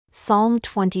Psalm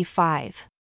 25.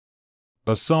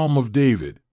 A Psalm of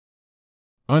David.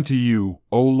 Unto you,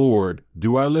 O Lord,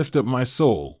 do I lift up my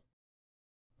soul.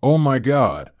 O my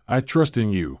God, I trust in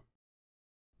you.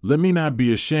 Let me not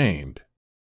be ashamed.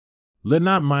 Let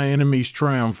not my enemies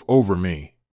triumph over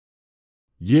me.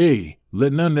 Yea,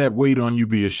 let none that wait on you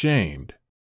be ashamed.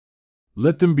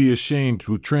 Let them be ashamed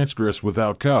who transgress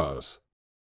without cause.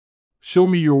 Show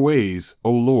me your ways,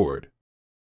 O Lord.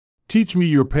 Teach me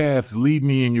your paths, lead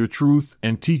me in your truth,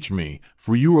 and teach me,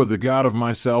 for you are the God of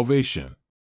my salvation.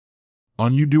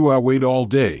 On you do I wait all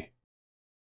day.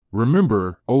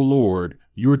 Remember, O Lord,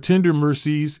 your tender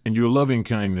mercies and your loving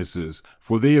kindnesses,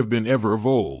 for they have been ever of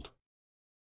old.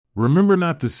 Remember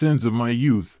not the sins of my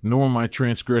youth, nor my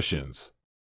transgressions.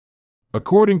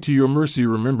 According to your mercy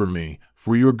remember me,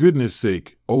 for your goodness'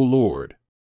 sake, O Lord.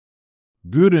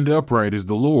 Good and upright is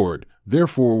the Lord,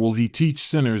 therefore will he teach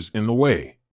sinners in the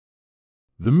way.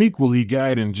 The meek will he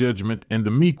guide in judgment, and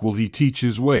the meek will he teach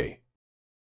his way.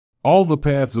 All the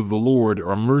paths of the Lord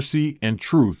are mercy and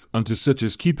truth unto such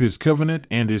as keep his covenant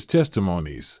and his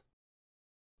testimonies.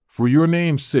 For your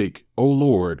name's sake, O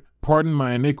Lord, pardon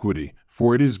my iniquity,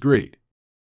 for it is great.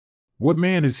 What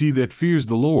man is he that fears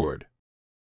the Lord?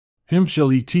 Him shall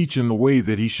he teach in the way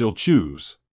that he shall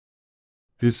choose.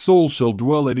 His soul shall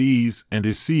dwell at ease, and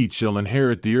his seed shall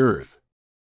inherit the earth.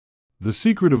 The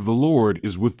secret of the Lord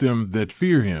is with them that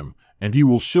fear him, and he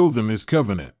will show them his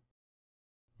covenant.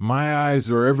 My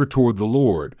eyes are ever toward the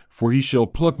Lord, for he shall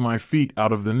pluck my feet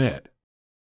out of the net.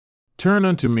 Turn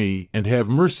unto me, and have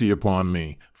mercy upon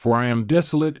me, for I am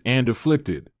desolate and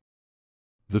afflicted.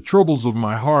 The troubles of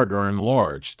my heart are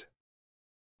enlarged.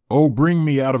 O bring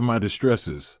me out of my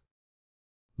distresses.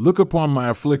 Look upon my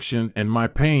affliction and my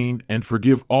pain, and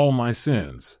forgive all my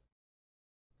sins.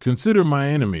 Consider my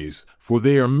enemies, for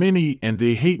they are many, and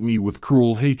they hate me with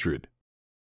cruel hatred.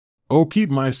 O keep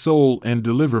my soul and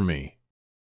deliver me.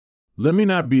 Let me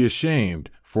not be ashamed,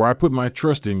 for I put my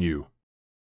trust in you.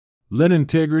 Let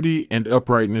integrity and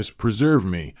uprightness preserve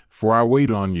me, for I wait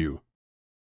on you.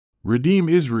 Redeem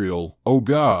Israel, O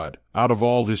God, out of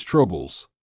all his troubles.